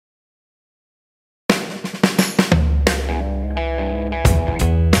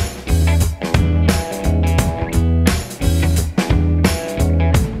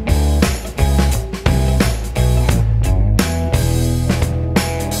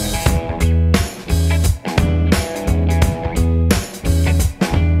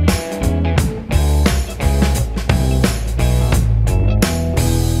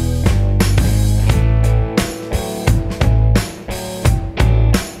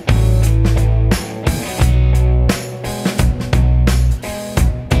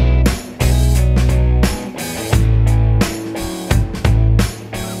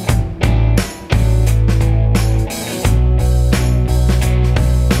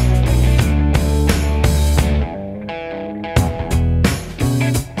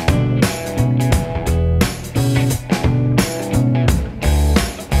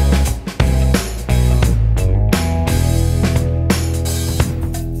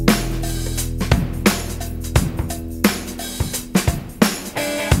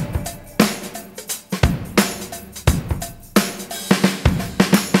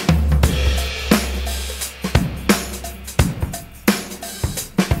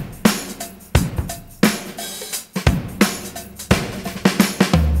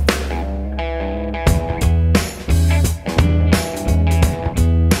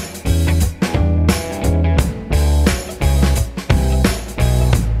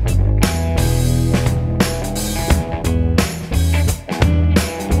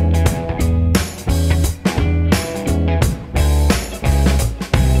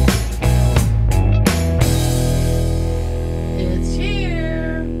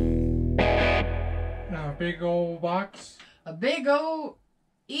big old box. A big old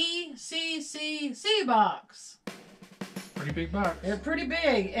Eccc box. Pretty big box. They're pretty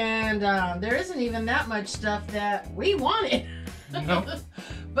big, and there isn't even that much stuff that we wanted. Nope.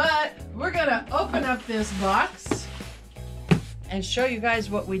 But we're gonna open up this box and show you guys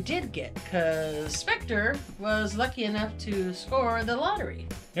what we did get, because Spectre was lucky enough to score the lottery.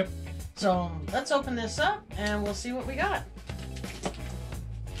 Yep. So let's open this up and we'll see what we got.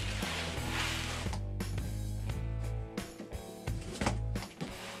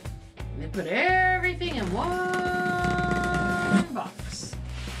 They put everything in one box.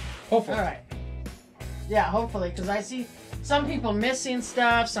 Hopefully. All right. Yeah, hopefully, because I see some people missing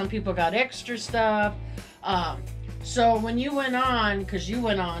stuff, some people got extra stuff. So when you went on, because you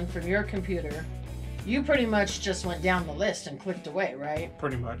went on from your computer, you pretty much just went down the list and clicked away, right?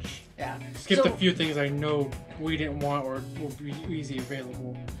 Pretty much. Yeah. Skipped a few things I know we didn't want or will be easy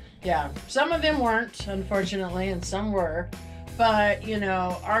available. Yeah. Some of them weren't, unfortunately, and some were. But, you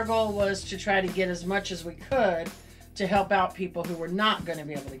know, our goal was to try to get as much as we could to help out people who were not going to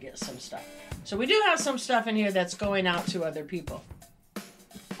be able to get some stuff. So we do have some stuff in here that's going out to other people.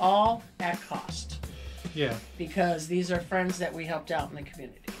 All at cost. Yeah. Because these are friends that we helped out in the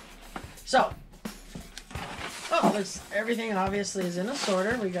community. So, everything obviously is in a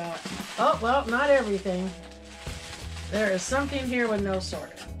sorter. We got, oh, well, not everything. There is something here with no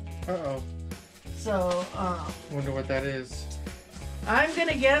sorter. Uh-oh. So, Wonder what that is. I'm going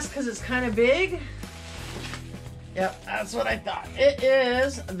to guess because it's kind of big. Yep, that's what I thought. It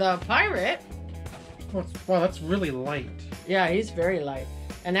is the pirate. Wow, that's really light. Yeah, he's very light.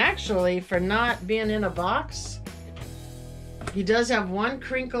 And actually, for not being in a box, he does have one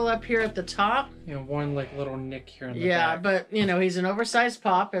crinkle up here at the top. You know, one like little nick here in the Yeah, back. but you know, he's an oversized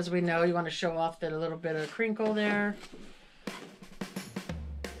pop, as we know. You want to show off that a little bit of crinkle there.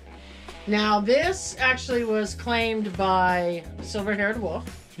 Now, this actually was claimed by Silver-Haired Wolf.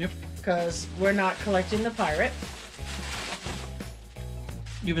 Yep. Because we're not collecting the pirate.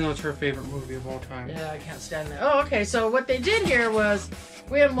 Even though it's her favorite movie of all time. Yeah, I can't stand that. Oh, okay. So what they did here was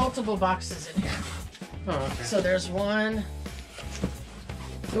we have multiple boxes in here. Oh, okay. So there's one.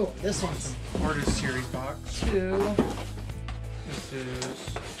 Oh, this one's Artist Series box. 2. This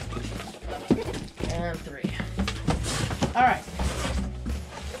is... And 3. All right.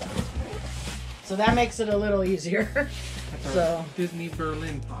 So that makes it a little easier. That's So our Disney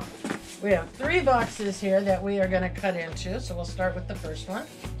Berlin pop. we have 3 boxes here that we are going to cut into. So we'll start with the first one.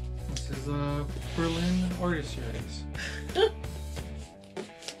 This is a Berlin Artist Series.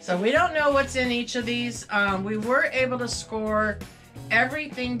 So we don't know what's in each of these. We were able to score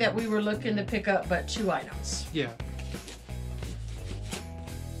everything that we were looking to pick up but 2 items. Yeah.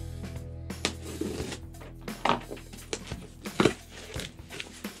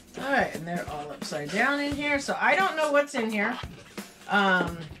 Alright, and they're all upside down in here. So I don't know what's in here.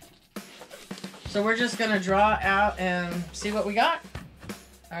 So we're just going to draw out and see what we got.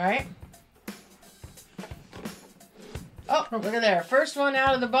 Alright. Oh, look at there. First one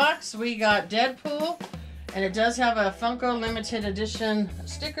out of the box, we got Deadpool. And it does have a Funko limited edition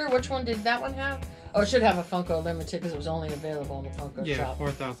sticker. Which one did that one have? Oh, it should have a Funko limited because it was only available in the Funko shop.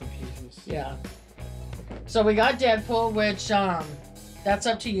 4,000 pieces. Yeah. So we got Deadpool, which that's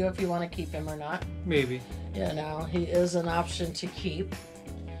up to you if you want to keep him or not. Maybe. You know, he is an option to keep.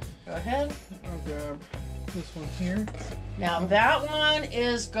 Go ahead. I'll grab this one here. Now that one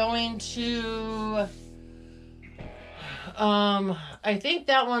is going to... I think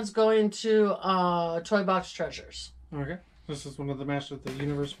that one's going to Toy Box Treasures. Okay. This is one of the Masters of the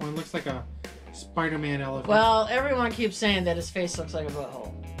Universe one. Looks like a Spider-Man elephant. Well, everyone keeps saying that his face looks like a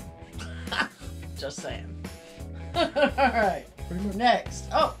butthole. Just saying. Alright. Next.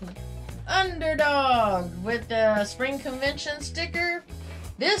 Oh, Underdog with the Spring Convention sticker.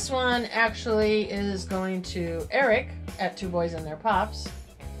 This one actually is going to Eric at Two Boys and Their Pops.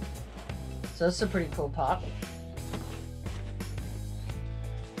 So it's a pretty cool pop.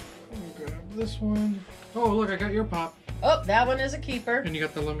 Let me grab this one. Oh, look, I got your pop. Oh, that one is a keeper. And you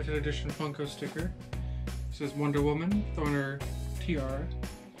got the limited edition Funko sticker. It says Wonder Woman throwing her tiara.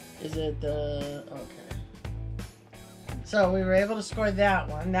 Is it the... Okay. So we were able to score that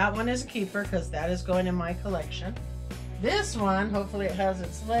one. That one is a keeper because that is going in my collection. This one, hopefully it has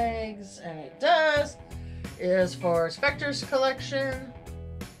its legs, and it does, is for Spectre's collection.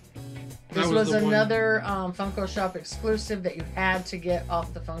 This was another Funko Shop exclusive that you had to get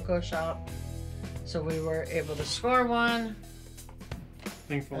off the Funko Shop. So we were able to score one.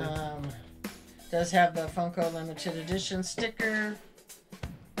 Thankfully. Does have the Funko limited edition sticker.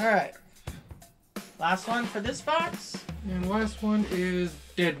 Alright. Last one for this box. And last one is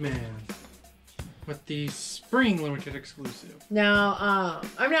Dead Man. with the spring limited exclusive. Now,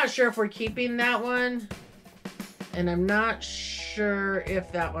 I'm not sure if we're keeping that one. And I'm not sure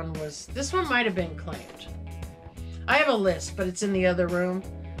if that one was... This one might have been claimed. I have a list, but it's in the other room.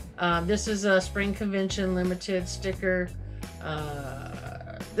 This is a Spring Convention Limited sticker.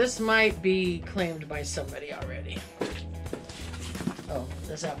 This might be claimed by somebody already. Oh,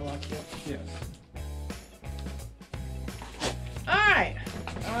 does that belong to you? Yes. Alright.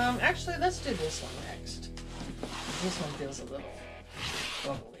 Actually, let's do this one next. This one feels a little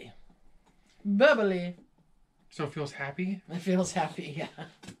bubbly. Bubbly. So it feels happy? It feels happy, yeah.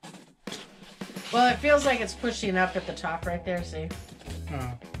 Well, it feels like it's pushing up at the top right there, see?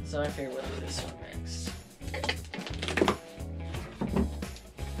 Oh. So I figure we'll do this one next.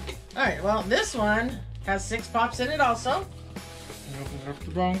 Alright, well, this one has 6 pops in it also. I opened it up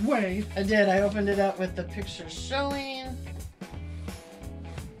the wrong way. I did. I opened it up with the picture showing.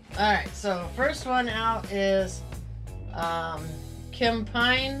 Alright, so first one out is Kim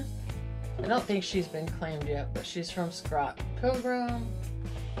Pine. I don't think she's been claimed yet, but she's from Scott Pilgrim.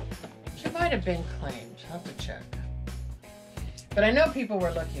 She might have been claimed. I'll have to check. But I know people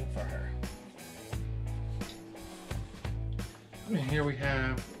were looking for her. And here we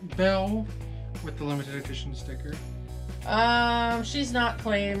have Belle with the limited edition sticker. She's not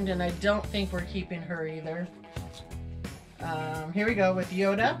claimed, and I don't think we're keeping her either. Here we go with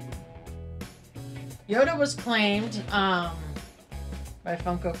Yoda. Yoda was claimed by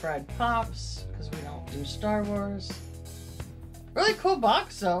Funko Fried Pops, because we don't do Star Wars. Really cool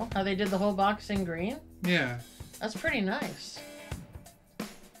box, though, how they did the whole box in green. Yeah. That's pretty nice.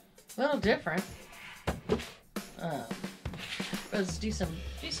 A little different. But it's decent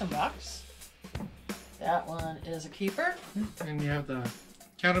box. That one is a keeper. And you have the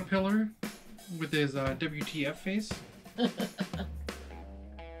caterpillar with his WTF face.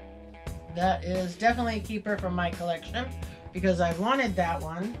 That is definitely a keeper from my collection because I wanted that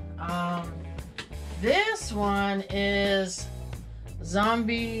one. This one is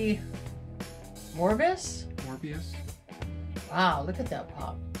Zombie Morbius. Morbius. Wow, look at that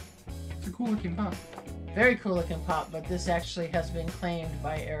pop. It's a cool looking pop. Very cool looking pop, but this actually has been claimed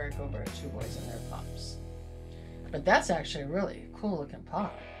by Eric over at Two Boys and Their Pops. But that's actually a really cool looking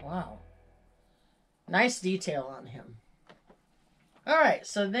pop. Wow. Nice detail on him. Alright,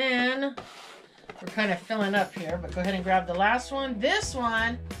 so then we're kind of filling up here, but go ahead and grab the last one. This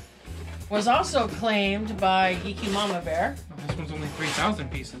one was also claimed by Geeky Mama Bear. Oh, this one's only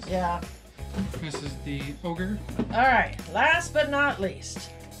 3,000 pieces. Yeah. This is the ogre. Alright, last but not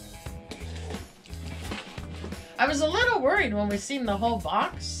least. I was a little worried when we seen the whole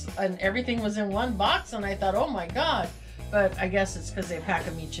box and everything was in one box, and I thought, oh my god. But I guess it's because they pack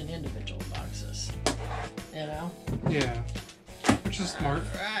them each in individual boxes. You know? Yeah. Which is smart.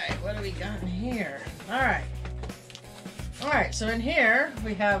 Alright, what do we got in here? Alright. Alright, so in here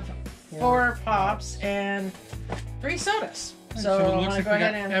we have 4 pops and 3 sodas. So it I looks want to like go we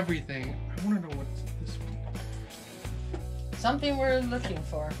ahead got and... everything. I want to know what's this one. Something we're looking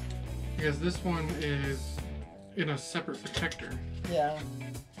for. Because this one is in a separate protector. Yeah.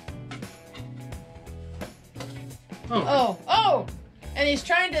 Oh! Oh! And he's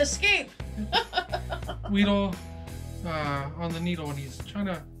trying to escape! Weedle on the needle, and he's trying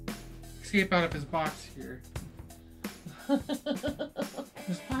to escape out of his box here.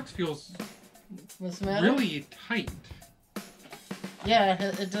 This box feels really tight. Yeah,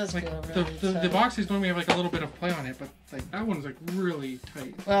 it does like feel really tight. The boxes normally have like a little bit of play on it, but like that one's like really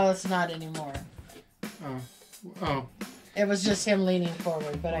tight. Well, it's not anymore. Oh. It was just him leaning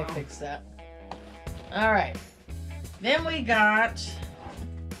forward, but wow. I fixed that. Alright. Then we got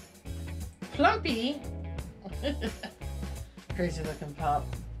Plumpy. Crazy looking pop.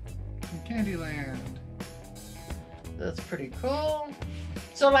 From Candyland. That's pretty cool.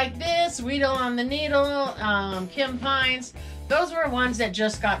 So like this, Weedle on the Needle, Kim Pines. Those were ones that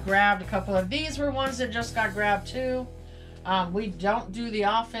just got grabbed. A couple of these were ones that just got grabbed too. We don't do The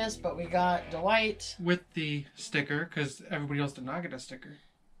Office, but we got Dwight. With the sticker, because everybody else did not get a sticker.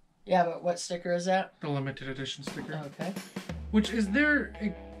 Yeah, but what sticker is that? The limited edition sticker. Okay. Which is there...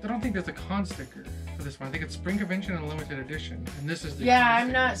 I don't think there's a con sticker for this one. I think it's Spring Convention and limited edition. And this is the Yeah, con I'm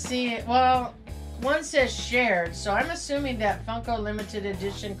sticker. not seeing it. Well, one says shared, so I'm assuming that Funko limited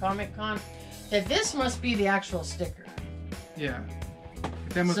edition Comic Con, that this must be the actual sticker. Yeah.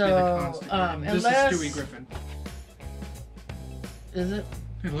 That must be the con sticker. And this is Stewie Griffin. Is it?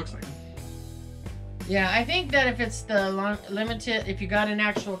 It looks like it. Yeah, I think that if it's the limited, if you got an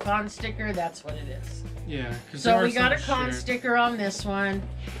actual con sticker, that's what it is. Yeah. So we got a con sticker on this one.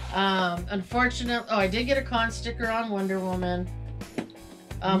 Unfortunately, I did get a con sticker on Wonder Woman.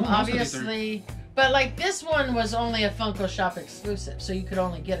 Obviously, But like this one was only a Funko Shop exclusive, so you could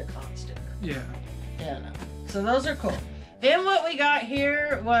only get a con sticker. Yeah. Yeah, no. So those are cool. Then what we got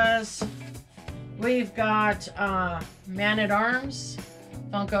here was we've got Man at Arms,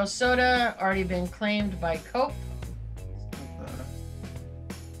 Funko Soda, already been claimed by Cope.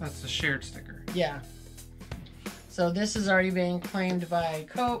 That's the shared sticker. Yeah. So this is already being claimed by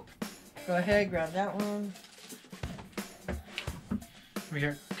Cope. Go ahead, grab that one. We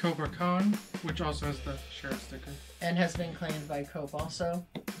got Cobra Khan, which also has the shared sticker. And has been claimed by Cope also.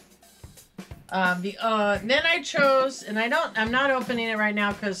 Then I chose, and I'm not opening it right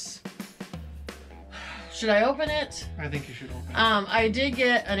now because, should I open it? I think you should open it. I did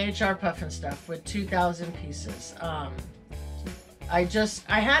get an HR Puffin Stuff with 2,000 pieces. I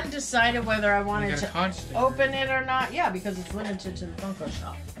hadn't decided whether I wanted to open it or not. Yeah, because it's limited to the Funko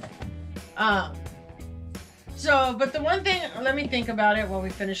Shop. But the one thing, let me think about it while we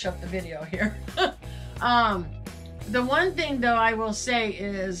finish up the video here. The one thing though I will say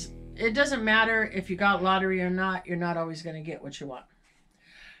is, it doesn't matter if you got lottery or not, you're not always going to get what you want.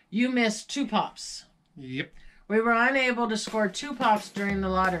 You missed 2 pops. Yep. We were unable to score 2 pops during the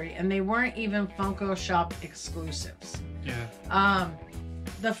lottery, and they weren't even Funko Shop exclusives. Yeah.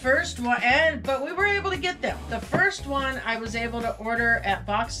 The first one, but we were able to get them. The first one I was able to order at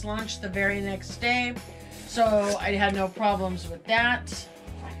Box Lunch the very next day, so I had no problems with that.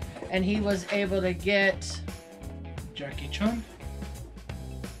 And he was able to get Jackie Chun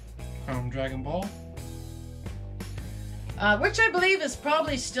from Dragon Ball. Which I believe is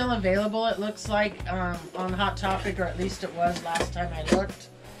probably still available, it looks like, on Hot Topic, or at least it was last time I looked.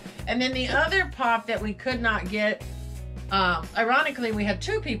 And then the other pop that we could not get, ironically, we had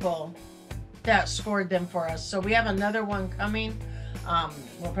 2 people that scored them for us. So we have another one coming.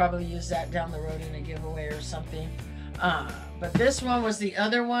 We'll probably use that down the road in a giveaway or something. But this one was the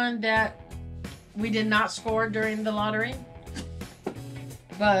other one that we did not score during the lottery.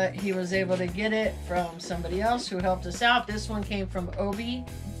 But he was able to get it from somebody else who helped us out. This one came from Obi,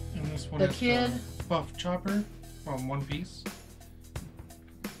 and this one the is kid. Buff Chopper from One Piece.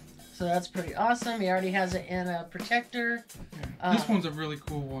 So that's pretty awesome. He already has it in a protector. Yeah. This one's a really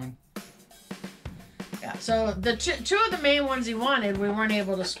cool one. Yeah. So the two of the main ones he wanted, we weren't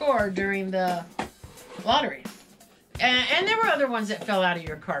able to score during the lottery. And there were other ones that fell out of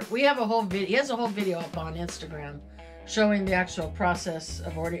your cart. We have a whole video. He has a whole video up on Instagram showing the actual process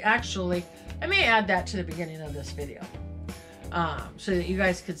of ordering. Actually, I may add that to the beginning of this video, so that you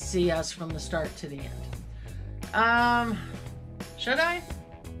guys could see us from the start to the end. Should I?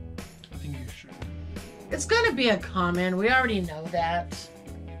 I think you should. It's going to be a comment. We already know that.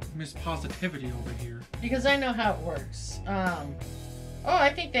 Miss Positivity over here. Because I know how it works. Oh,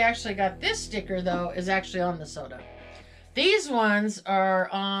 I think they actually got this sticker, though, is actually on the soda. These ones are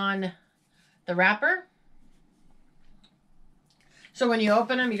on the wrapper. So when you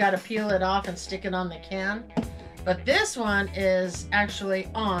open them, you got to peel it off and stick it on the can. But this one is actually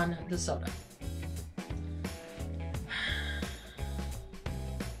on the soda.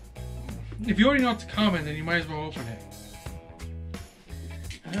 If you already know what to comment, then you might as well open it.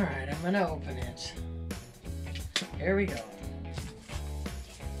 Alright, I'm going to open it. Here we go.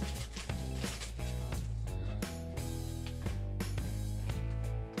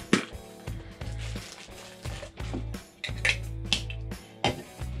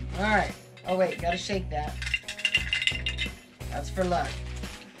 Alright. Oh wait, gotta shake that. That's for luck.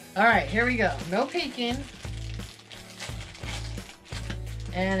 Alright, here we go. No peeking.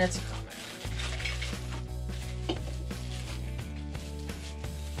 And it's a comment.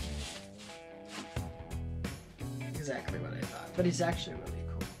 Exactly what I thought. But he's actually really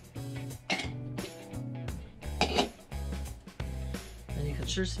cool. And you can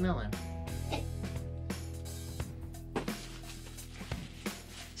sure smell him.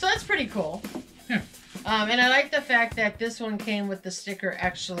 So that's pretty cool. Yeah. And I like the fact that this one came with the sticker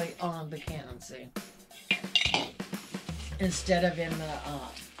actually on the can, see? Instead of in the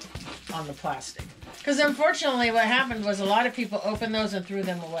on the plastic. Because unfortunately what happened was a lot of people opened those and threw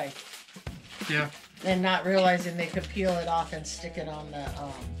them away. Yeah. And not realizing they could peel it off and stick it on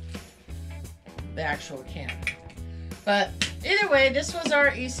the actual can. But either way, this was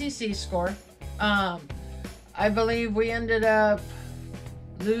our ECC score. I believe we ended up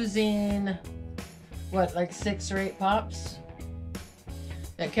losing, what, like 6 or 8 pops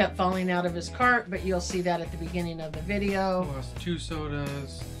that kept falling out of his cart, but you'll see that at the beginning of the video. Lost 2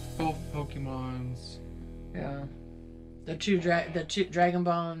 sodas, both Pokemons. Yeah, the two Dragon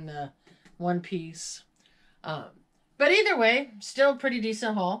Ball and the One Piece. But either way, still pretty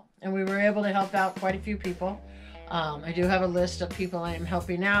decent haul, and we were able to help out quite a few people. I do have a list of people I am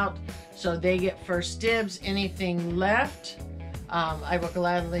helping out, so they get first dibs. Anything left, I will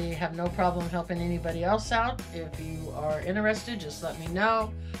gladly have no problem helping anybody else out. If you are interested, just let me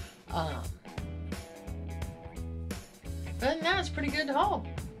know. But that's pretty good haul.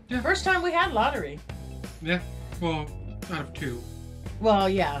 Yeah. First time we had lottery. Yeah. Well, out of 2. Well,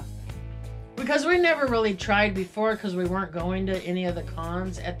 yeah. Because we never really tried before because we weren't going to any of the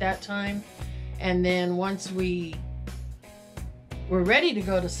cons at that time. And then once we were ready to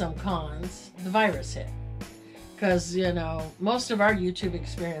go to some cons, the virus hit. Because, you know, most of our YouTube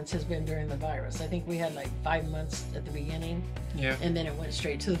experience has been during the virus. I think we had like 5 months at the beginning. Yeah. And then it went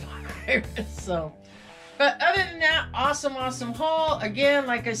straight to the virus. So, but other than that, awesome haul. Again,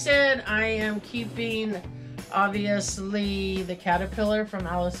 like I said, I am keeping, obviously, the caterpillar from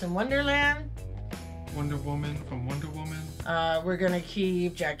Alice in Wonderland. Wonder Woman from Wonder Woman. We're going to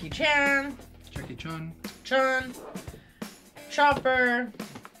keep Jackie Chan. Jackie Chan. Chopper.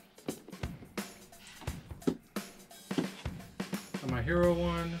 My Hero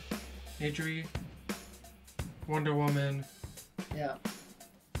one. Adri. Wonder Woman. Yeah.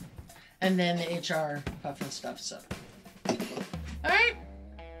 And then the HR puff and stuff, so. Alright.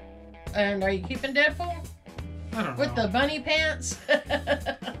 And are you keeping Deadpool? I don't know. With the bunny pants?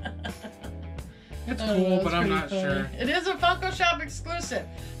 It's cool, but I'm not sure. It is a Funko Shop exclusive.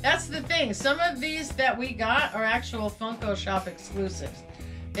 That's the thing. Some of these that we got are actual Funko Shop exclusives.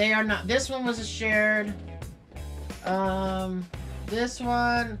 They are not. This one was a shared. This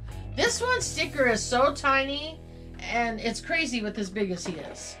one sticker is so tiny, and it's crazy with as big as he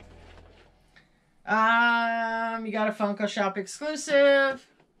is. You got a Funko Shop exclusive.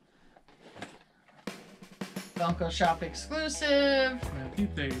 Funko Shop exclusive. I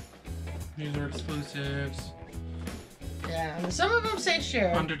think these are exclusives. Yeah, and some of them say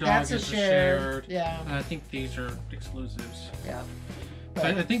shared. Underdog That's is a shared. Yeah. And I think these are exclusives. Yeah.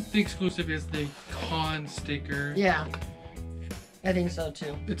 I think the exclusive is the con sticker. Yeah. I think so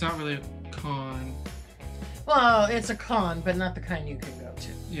too. It's not really a con. Well, it's a con, but not the kind you can go to.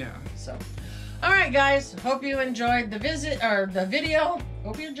 Yeah. So, alright guys, hope you enjoyed the visit, or the video.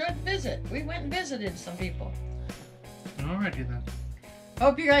 Hope you enjoyed the visit. We went and visited some people. Alrighty then.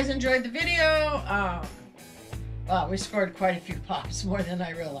 Hope you guys enjoyed the video. Wow, we scored quite a few pops, more than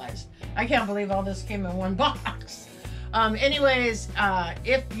I realized. I can't believe all this came in one box. Anyways,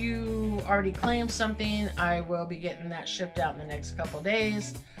 if you already claimed something, I will be getting that shipped out in the next couple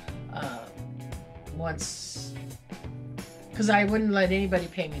days. Because I wouldn't let anybody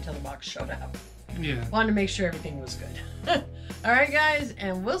pay me till the box showed up. Yeah. Wanted to make sure everything was good. Alright guys,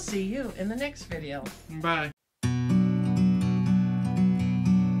 and we'll see you in the next video. Bye.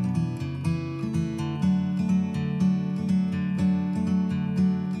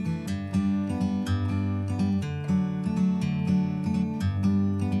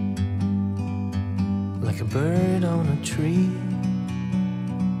 Like a bird on a tree,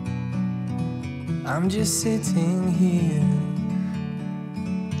 I'm just sitting here.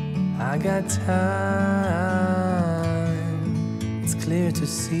 I got time, it's clear to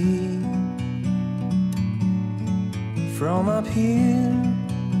see. From up here,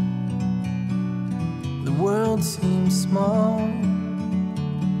 the world seems small.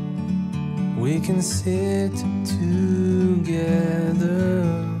 We can sit together.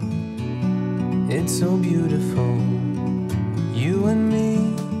 It's so beautiful, you and me.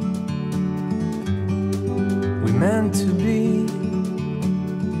 We meant to be.